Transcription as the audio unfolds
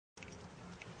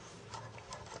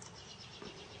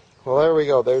Well, there we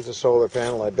go. There's the solar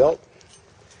panel I built.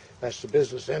 That's the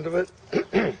business end of it.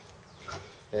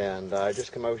 And I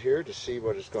just come out here to see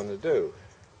what it's going to do.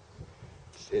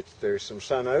 There's some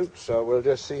sun out, so we'll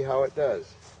just see how it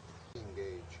does.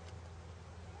 Engage.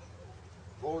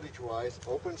 Voltage-wise,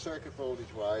 open circuit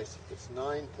voltage-wise, it's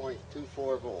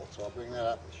 9.24 volts. So I'll bring that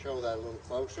up and show that a little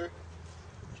closer.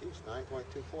 Geez,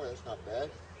 9.24, that's not bad.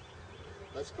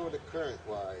 Let's go to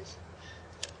current-wise.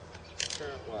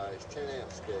 Current-wise, 10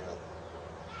 amp scale.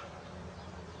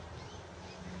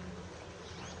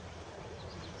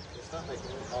 It's not making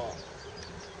any,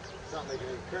 it's not making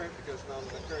any current because it's not in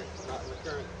the current. It's not in the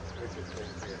current rigid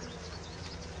thing here.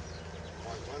 I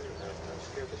wonder that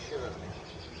scared the shit out of me.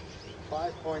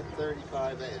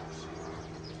 5.35 amps.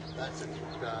 That's it.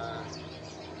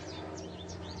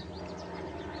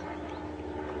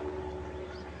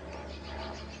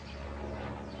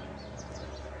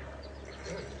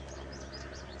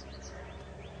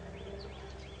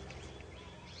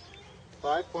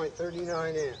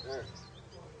 5.39 amps.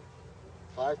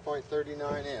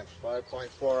 5.39 amps.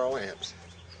 5.40 amps.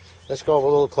 Let's go have a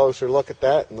little closer look at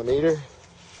that in the meter.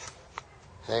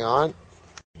 Hang on.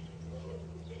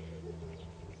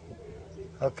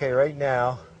 Okay, right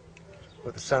now,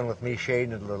 with the sun with me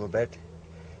shading it a little bit,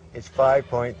 it's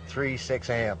 5.36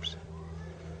 amps.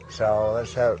 So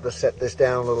let's set this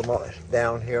down a little more,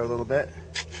 down here a little bit.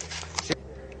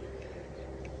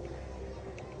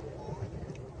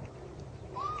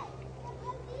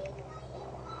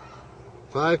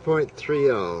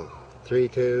 5.30,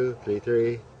 32,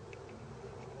 33,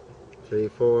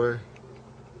 34,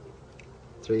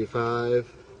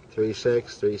 35,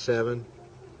 36, 37,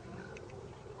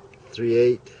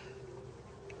 38.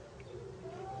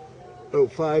 Oh,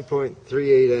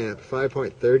 5.38 amps.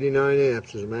 5.39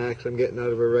 amps is the max I'm getting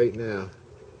out of her right now.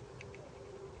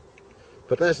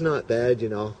 But that's not bad, you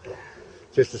know.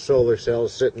 Just the solar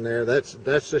cells sitting there. That's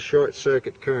the short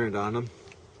circuit current on them.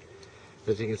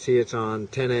 As you can see, it's on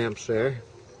 10 amps there,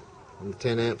 on the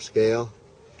 10 amp scale,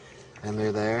 and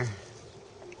they're there.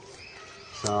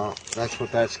 So that's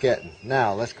what that's getting.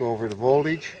 Now let's go over the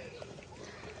voltage.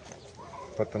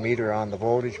 Put the meter on the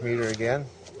voltage meter again.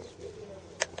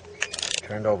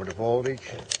 Turned over to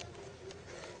voltage.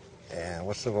 And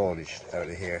what's the voltage out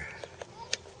of here?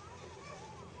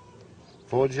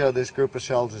 Voltage out of this group of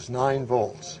cells is 9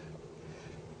 volts.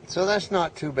 So that's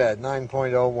not too bad,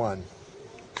 9.01.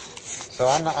 So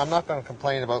I'm not going to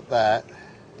complain about that.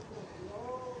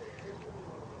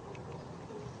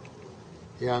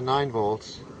 Yeah, 9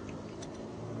 volts.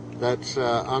 That's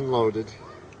unloaded.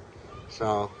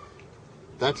 So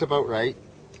that's about right.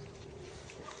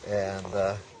 And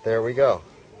there we go.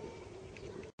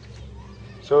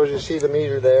 So as you see the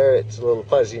meter there, it's a little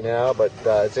fuzzy now, but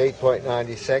it's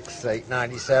 8.96,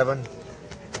 8.97.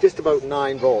 Just about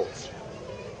 9 volts,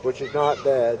 which is not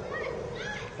bad.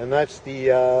 And that's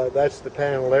the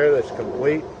panel there that's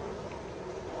complete.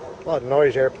 A lot of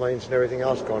noise, airplanes and everything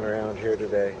else going around here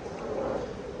today.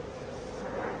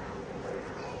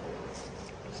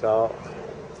 So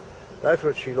that's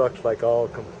what she looks like, all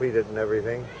completed and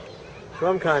everything. So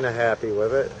I'm kind of happy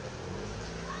with it.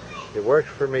 It works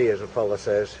for me, as a fella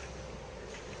says.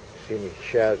 See me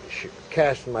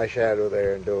casting my shadow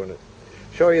there and doing it.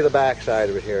 Show you the back side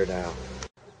of it here now.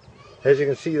 As you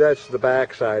can see, that's the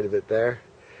back side of it there.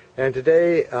 And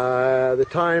today, the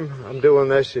time I'm doing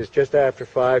this is just after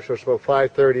 5, so it's about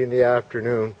 5:30 in the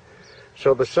afternoon.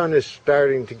 So the sun is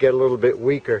starting to get a little bit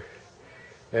weaker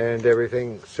and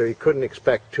everything, so you couldn't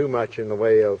expect too much in the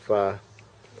way of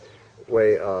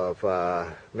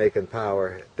making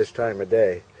power at this time of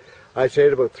day. I'd say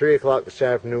at about 3 o'clock this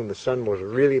afternoon, the sun was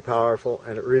really powerful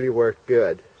and it really worked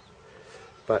good.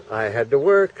 But I had to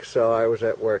work, so I was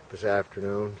at work this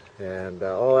afternoon, and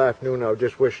all afternoon I was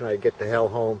just wishing I'd get the hell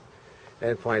home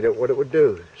and find out what it would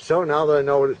do. So now that I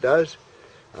know what it does,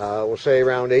 we'll say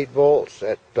around 8 volts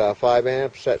at 5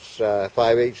 amps, that's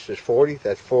 5/8 is 40,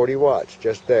 that's 40 watts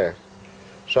just there.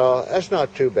 So that's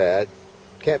not too bad,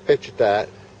 can't bitch at that.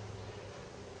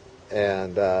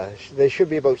 And they should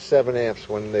be about 7 amps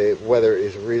when the weather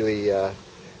is really,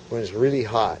 when it's really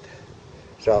hot.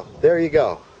 So there you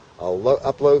go. I'll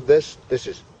upload this. This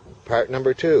is part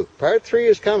number 2. Part 3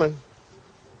 is coming.